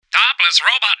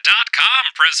TheSeriousRobot.com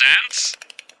presents...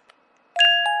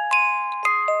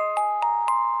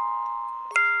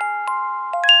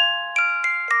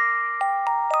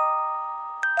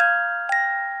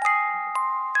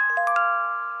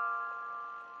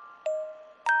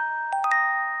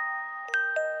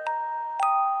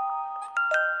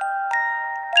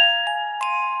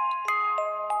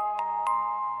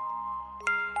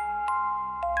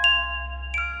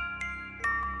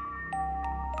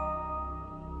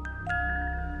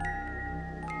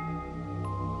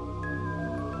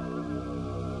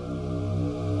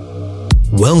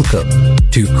 Welcome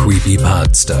to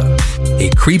Creepypasta, a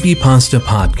creepypasta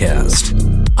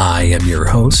podcast. I am your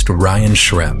host, Ryan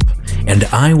Schremp, and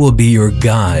I will be your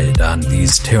guide on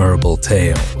these terrible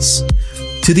tales.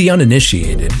 To the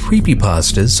uninitiated,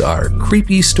 creepypastas are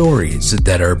creepy stories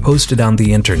that are posted on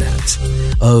the internet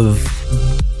of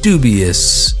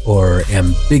dubious or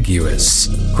ambiguous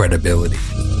credibility.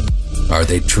 Are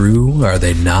they true? Are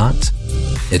they not?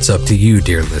 It's up to you,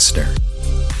 dear listener.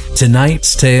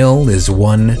 Tonight's tale is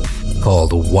one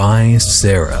called Why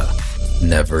Sarah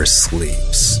Never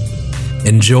Sleeps.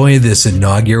 Enjoy this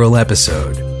inaugural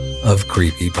episode of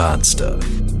Creepypasta.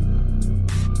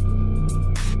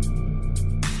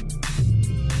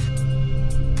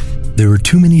 There were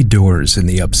too many doors in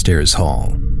the upstairs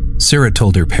hall. Sarah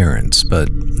told her parents, but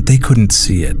they couldn't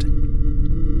see it.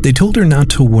 They told her not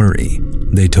to worry.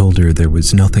 They told her there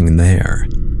was nothing there.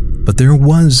 But there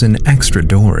was an extra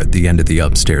door at the end of the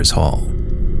upstairs hall.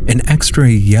 An extra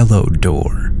yellow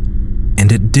door.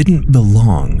 And it didn't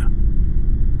belong.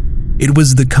 It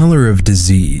was the color of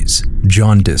disease,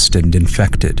 jaundiced and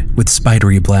infected, with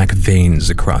spidery black veins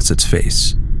across its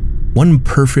face. One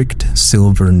perfect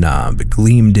silver knob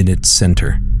gleamed in its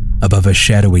center, above a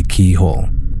shadowy keyhole,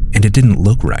 and it didn't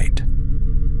look right.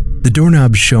 The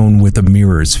doorknob shone with a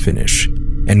mirror's finish,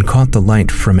 and caught the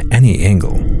light from any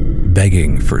angle,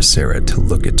 begging for Sarah to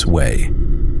look its way.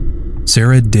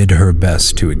 Sarah did her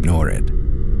best to ignore it,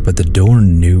 but the door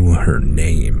knew her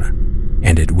name,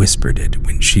 and it whispered it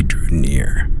when she drew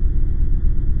near.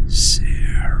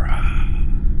 Sarah.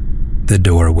 The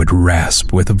door would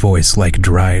rasp with a voice like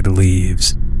dried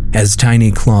leaves, as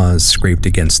tiny claws scraped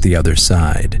against the other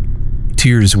side.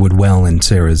 Tears would well in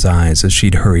Sarah's eyes as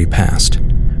she'd hurry past,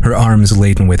 her arms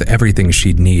laden with everything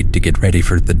she'd need to get ready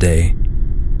for the day.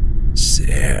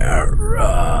 Sarah.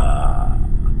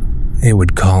 It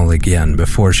would call again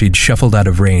before she'd shuffled out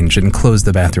of range and closed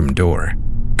the bathroom door,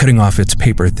 cutting off its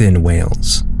paper-thin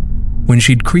wails. When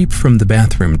she'd creep from the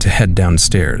bathroom to head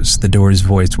downstairs, the door's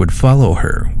voice would follow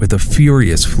her with a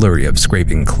furious flurry of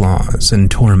scraping claws and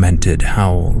tormented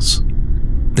howls.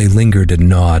 They lingered and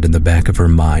gnawed in the back of her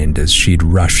mind as she'd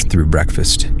rush through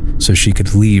breakfast so she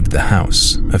could leave the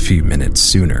house a few minutes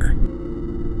sooner.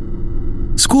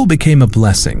 School became a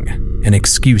blessing, an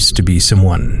excuse to be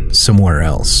someone somewhere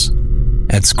else.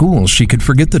 At school, she could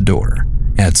forget the door.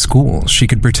 At school, she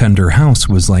could pretend her house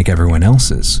was like everyone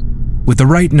else's, with the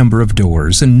right number of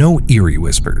doors and no eerie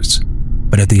whispers.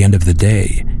 But at the end of the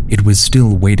day, it was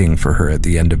still waiting for her at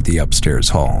the end of the upstairs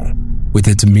hall, with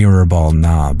its mirror ball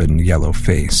knob and yellow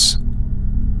face.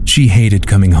 She hated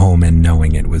coming home and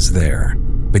knowing it was there,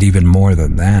 but even more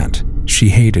than that, she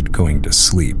hated going to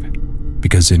sleep,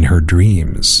 because in her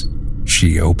dreams,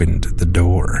 she opened the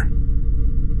door.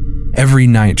 Every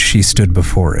night she stood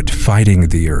before it, fighting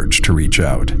the urge to reach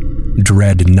out.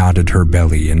 Dread knotted her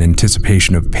belly in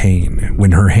anticipation of pain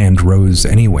when her hand rose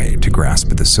anyway to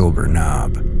grasp the silver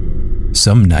knob.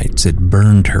 Some nights it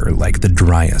burned her like the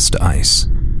driest ice.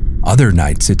 Other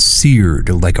nights it seared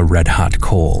like a red-hot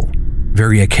coal.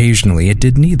 Very occasionally it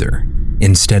did neither,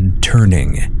 instead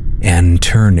turning and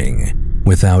turning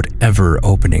without ever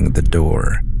opening the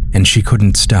door, and she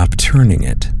couldn't stop turning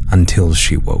it until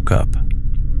she woke up.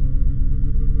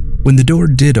 When the door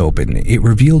did open, it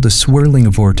revealed a swirling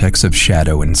vortex of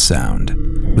shadow and sound,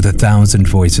 with 1,000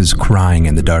 voices crying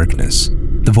in the darkness.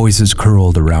 The voices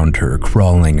curled around her,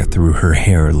 crawling through her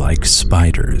hair like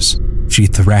spiders. She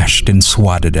thrashed and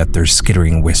swatted at their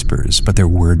skittering whispers, but their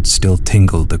words still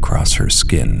tingled across her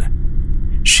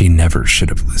skin. She never should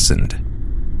have listened.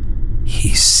 He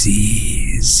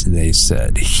sees, they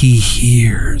said. He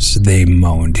hears, they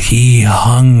moaned. He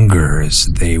hungers,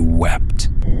 they wept,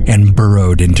 and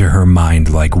burrowed into her mind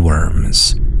like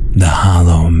worms. The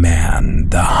hollow man,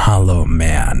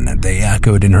 they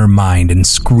echoed in her mind and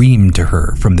screamed to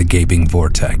her from the gaping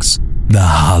vortex. The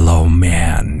hollow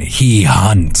man, he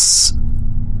hunts.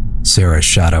 Sarah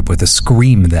shot up with a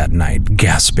scream that night,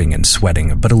 gasping and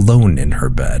sweating, but alone in her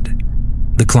bed.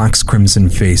 The clock's crimson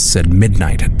face said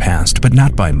midnight had passed, but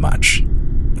not by much.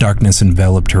 Darkness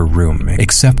enveloped her room,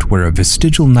 except where a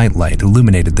vestigial nightlight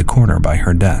illuminated the corner by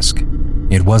her desk.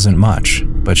 It wasn't much,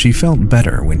 but she felt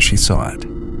better when she saw it.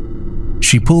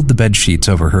 She pulled the bed sheets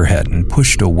over her head and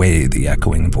pushed away the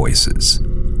echoing voices.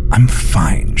 "I'm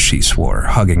fine," she swore,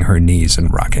 hugging her knees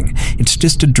and rocking. "It's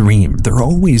just a dream. They're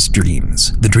always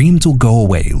dreams. The dreams will go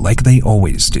away like they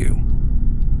always do."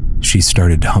 She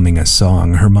started humming a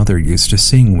song her mother used to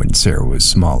sing when Sarah was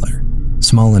smaller,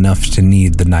 small enough to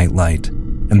need the nightlight,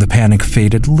 and the panic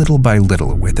faded little by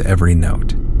little with every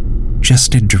note.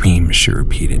 "Just a dream," she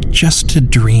repeated. "Just a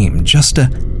dream. Just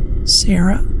a—"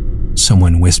 "Sarah?"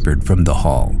 Someone whispered from the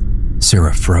hall.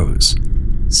 Sarah froze.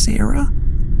 "Sarah?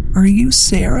 Are you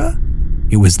Sarah?"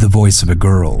 It was the voice of a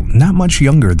girl, not much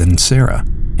younger than Sarah,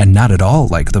 and not at all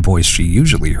like the voice she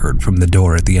usually heard from the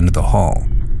door at the end of the hall.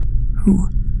 Who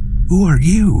are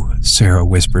you?" Sarah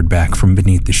whispered back from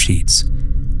beneath the sheets.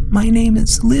 "My name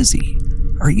is Lizzie.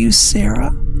 Are you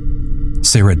Sarah?"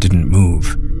 Sarah didn't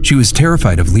move. She was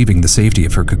terrified of leaving the safety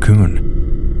of her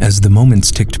cocoon. As the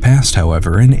moments ticked past,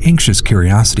 however, an anxious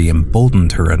curiosity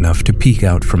emboldened her enough to peek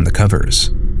out from the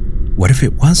covers. What if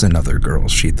it was another girl,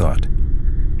 she thought.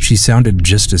 She sounded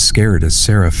just as scared as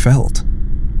Sarah felt.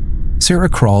 Sarah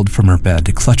crawled from her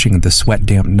bed, clutching the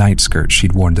sweat-damp night skirt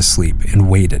she'd worn to sleep, and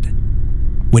waited.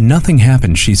 When nothing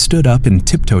happened, she stood up and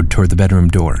tiptoed toward the bedroom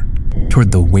door,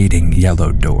 toward the waiting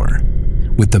yellow door,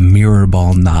 with the mirror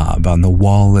ball knob on the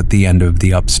wall at the end of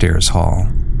the upstairs hall.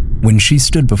 When she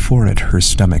stood before it, her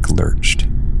stomach lurched,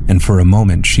 and for a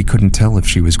moment she couldn't tell if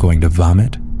she was going to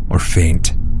vomit or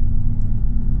faint.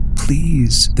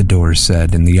 "Please," the door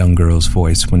said in the young girl's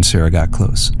voice when Sarah got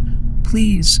close.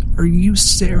 "Please, are you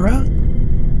Sarah?"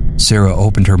 Sarah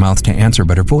opened her mouth to answer,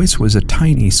 but her voice was a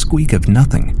tiny squeak of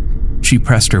nothing. She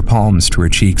pressed her palms to her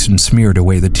cheeks and smeared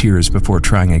away the tears before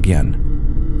trying again.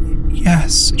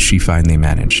 "Yes," she finally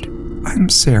managed. "I'm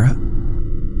Sarah.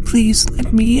 Please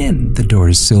let me in." The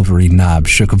door's silvery knob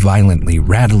shook violently,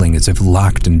 rattling as if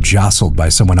locked and jostled by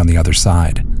someone on the other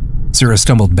side. Sarah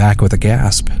stumbled back with a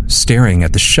gasp, staring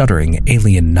at the shuddering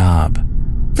alien knob.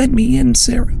 "Let me in,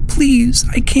 Sarah. Please,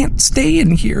 I can't stay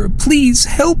in here. Please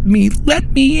help me.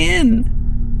 Let me in."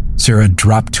 Sarah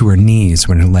dropped to her knees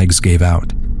when her legs gave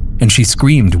out, and she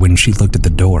screamed when she looked at the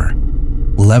door.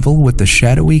 Level with the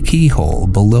shadowy keyhole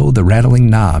below the rattling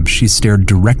knob, she stared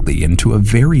directly into a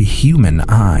very human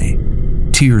eye,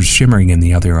 tears shimmering in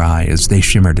the other eye as they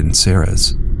shimmered in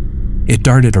Sarah's. It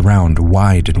darted around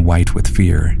wide and white with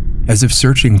fear, as if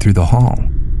searching through the hall,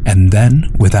 and then,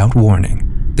 without warning,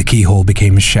 the keyhole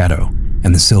became a shadow,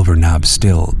 and the silver knob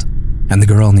stilled, and the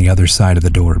girl on the other side of the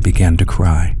door began to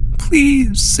cry.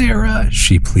 "Please, Sarah,"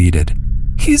 she pleaded.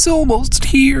 "He's almost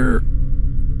here."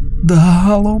 "The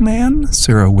Hollow Man?"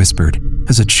 Sarah whispered,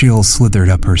 as a chill slithered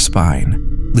up her spine.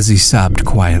 Lizzie sobbed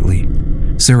quietly.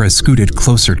 Sarah scooted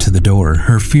closer to the door,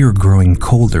 her fear growing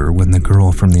colder when the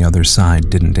girl from the other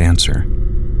side didn't answer.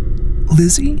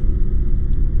 "Lizzie?"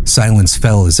 Silence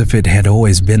fell as if it had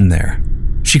always been there.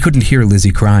 She couldn't hear Lizzie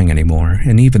crying anymore,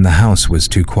 and even the house was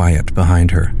too quiet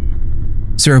behind her.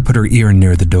 Sarah put her ear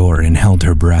near the door and held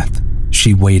her breath.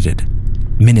 She waited.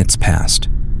 Minutes passed,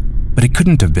 but it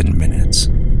couldn't have been minutes.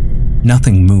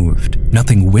 Nothing moved,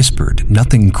 nothing whispered,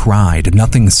 nothing cried,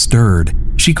 nothing stirred.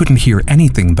 She couldn't hear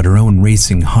anything but her own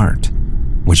racing heart.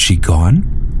 Was she gone?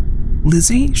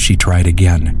 "Lizzie?" she tried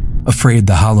again, afraid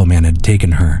the Hollow Man had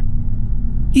taken her.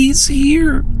 "He's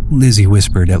here," Lizzie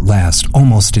whispered at last,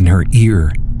 almost in her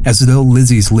ear, as though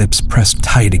Lizzie's lips pressed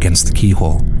tight against the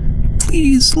keyhole.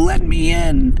 "Please let me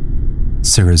in."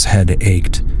 Sarah's head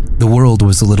ached. The world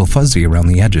was a little fuzzy around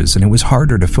the edges, and it was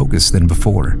harder to focus than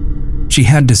before. She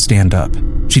had to stand up.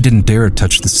 She didn't dare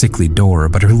touch the sickly door,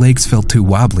 but her legs felt too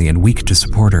wobbly and weak to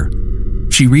support her.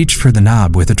 She reached for the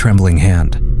knob with a trembling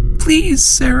hand. "Please,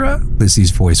 Sarah."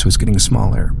 Lizzie's voice was getting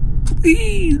smaller.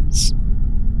 "Please."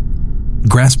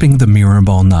 Grasping the mirror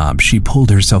ball knob, she pulled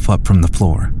herself up from the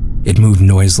floor. It moved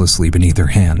noiselessly beneath her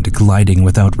hand, gliding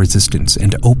without resistance,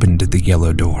 and opened the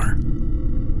yellow door.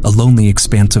 A lonely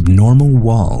expanse of normal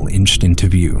wall inched into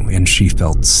view, and she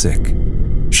felt sick.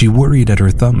 She worried at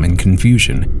her thumb in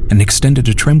confusion and extended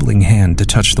a trembling hand to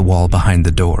touch the wall behind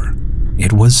the door.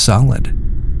 It was solid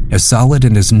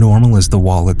and as normal as the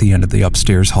wall at the end of the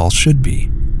upstairs hall should be,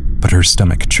 but her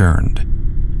stomach churned.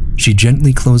 She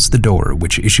gently closed the door,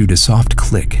 which issued a soft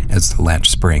click as the latch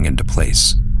sprang into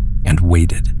place, and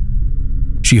waited.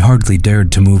 She hardly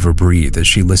dared to move or breathe as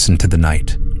she listened to the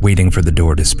night, waiting for the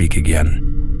door to speak again.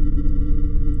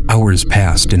 Hours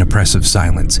passed in oppressive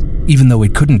silence, even though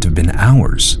it couldn't have been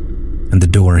hours, and the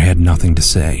door had nothing to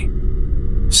say.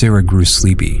 Sarah grew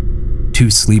sleepy, too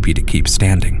sleepy to keep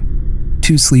standing.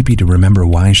 too sleepy to remember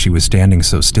why she was standing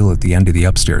so still at the end of the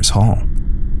upstairs hall.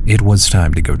 It was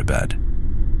time to go to bed.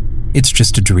 It's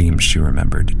just a dream, she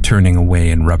remembered, turning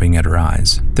away and rubbing at her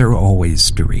eyes. They're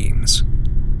always dreams.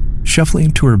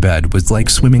 Shuffling to her bed was like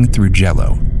swimming through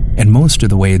jello, and most of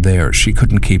the way there she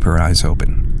couldn't keep her eyes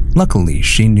open. Luckily,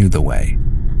 she knew the way.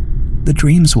 The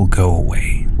dreams will go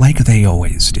away, like they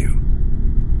always do.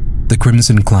 The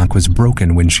crimson clock was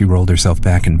broken when she rolled herself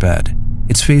back in bed,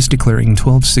 its face declaring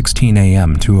 12:16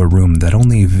 a.m. to a room that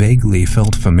only vaguely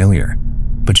felt familiar,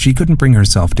 but she couldn't bring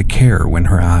herself to care when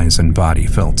her eyes and body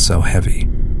felt so heavy.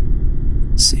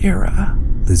 "Sarah,"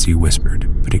 Lizzie whispered,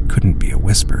 but it couldn't be a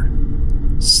whisper.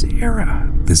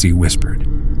 "Sarah," Lizzie whispered.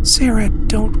 "Sarah,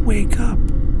 don't wake up."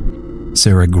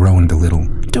 Sarah groaned a little.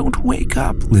 "Don't wake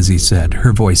up," Lizzie said,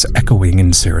 her voice echoing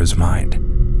in Sarah's mind.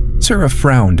 Sarah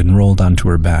frowned and rolled onto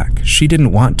her back. She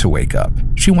didn't want to wake up.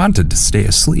 She wanted to stay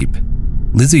asleep.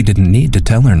 Lizzie didn't need to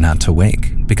tell her not to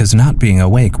wake, because not being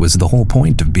awake was the whole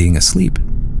point of being asleep.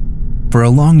 For a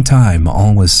long time,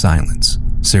 all was silence.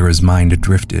 Sarah's mind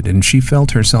drifted, and she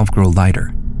felt herself grow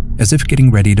lighter, as if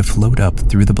getting ready to float up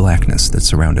through the blackness that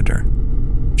surrounded her.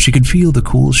 She could feel the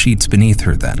cool sheets beneath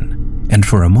her then, and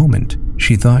for a moment,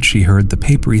 she thought she heard the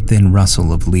papery-thin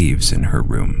rustle of leaves in her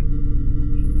room.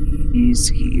 "He's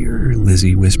here,"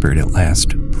 Lizzie whispered at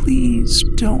last. "Please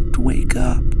don't wake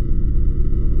up."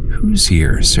 "Who's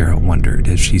here?" Sarah wondered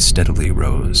as she steadily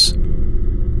rose.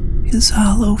 "His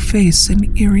hollow face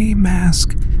and eerie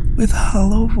mask, with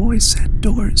hollow voice at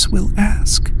doors will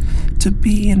ask to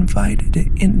be invited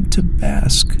in to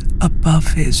bask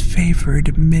above his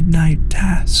favored midnight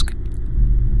task."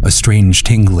 A strange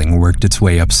tingling worked its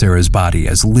way up Sarah's body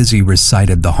as Lizzie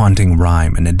recited the haunting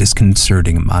rhyme in a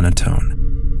disconcerting monotone.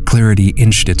 Clarity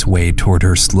inched its way toward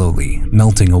her slowly,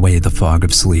 melting away the fog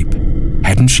of sleep.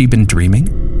 Hadn't she been dreaming?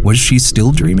 Was she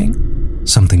still dreaming?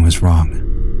 Something was wrong.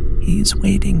 "He's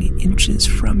waiting inches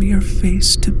from your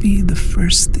face to be the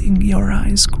first thing your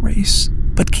eyes grace,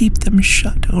 but keep them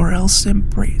shut or else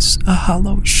embrace a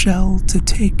hollow shell to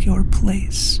take your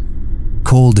place."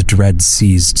 Cold dread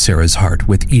seized Sarah's heart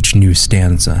with each new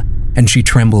stanza, and she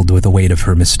trembled with the weight of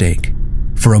her mistake.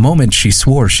 For a moment, she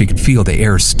swore she could feel the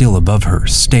air still above her,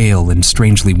 stale and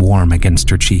strangely warm against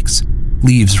her cheeks.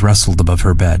 Leaves rustled above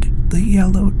her bed. "The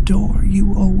yellow door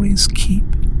you always keep.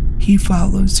 He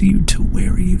follows you to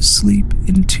where you sleep.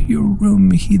 Into your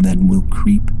room he then will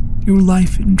creep. Your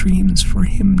life and dreams for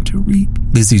him to reap."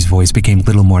 Lizzie's voice became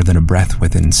little more than a breath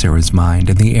within Sarah's mind,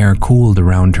 and the air cooled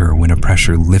around her when a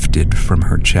pressure lifted from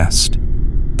her chest.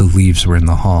 The leaves were in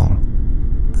the hall.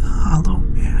 "The hollow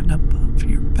man above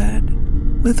your bed,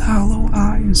 with hollow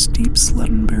eyes deep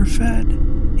slumber fed.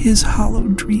 His hollow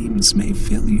dreams may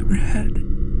fill your head,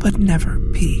 but never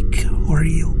peek or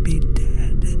you'll be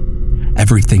dead."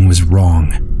 Everything was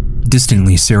wrong.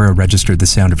 Distantly, Sarah registered the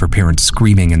sound of her parents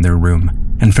screaming in their room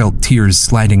and felt tears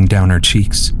sliding down her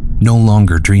cheeks. No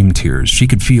longer dream tears. She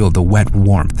could feel the wet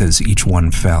warmth as each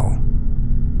one fell.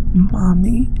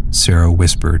 "Mommy," Sarah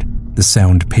whispered, the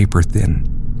sound paper-thin.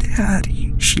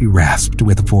 "Daddy," she rasped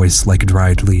with a voice like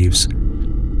dried leaves.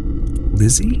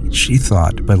 "Lizzie?" she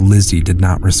thought, but Lizzie did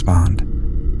not respond.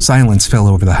 Silence fell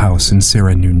over the house, and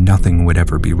Sarah knew nothing would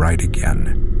ever be right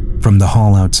again. From the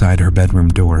hall outside her bedroom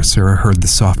door, Sarah heard the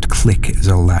soft click as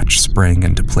a latch sprang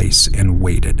into place and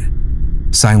waited.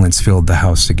 Silence filled the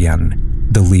house again.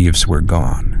 The leaves were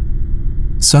gone.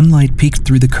 Sunlight peeked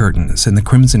through the curtains, and the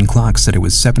crimson clock said it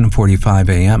was 7:45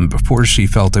 a.m. before she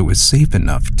felt it was safe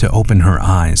enough to open her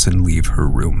eyes and leave her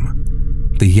room.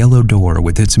 The yellow door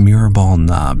with its mirror ball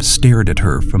knob stared at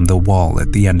her from the wall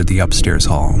at the end of the upstairs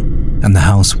hall, and the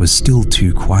house was still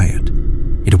too quiet.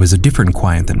 It was a different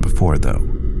quiet than before, though.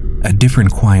 A different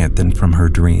quiet than from her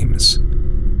dreams.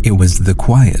 It was the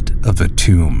quiet of a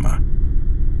tomb.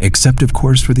 Except, of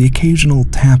course, for the occasional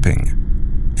tapping,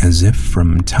 as if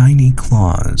from tiny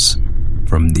claws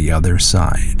from the other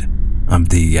side of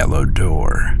the yellow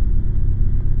door.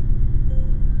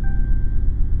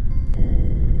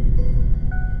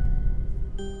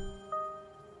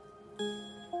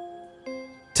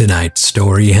 Tonight's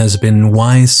story has been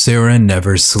Why Sarah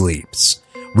Never Sleeps,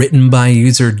 written by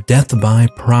user Death by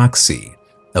Proxy,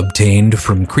 obtained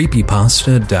from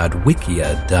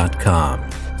creepypasta.wikia.com.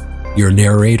 Your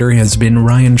narrator has been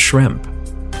Ryan Schremp.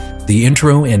 The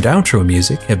intro and outro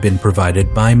music have been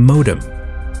provided by Modem.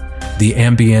 The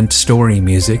ambient story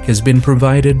music has been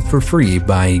provided for free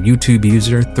by YouTube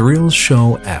user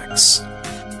ThrillShowX.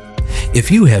 If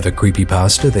you have a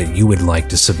creepypasta that you would like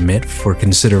to submit for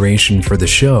consideration for the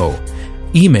show,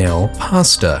 email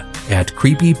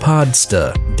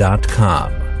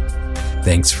pasta@creepypodsta.com.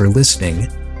 Thanks for listening,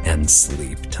 and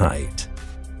sleep tight.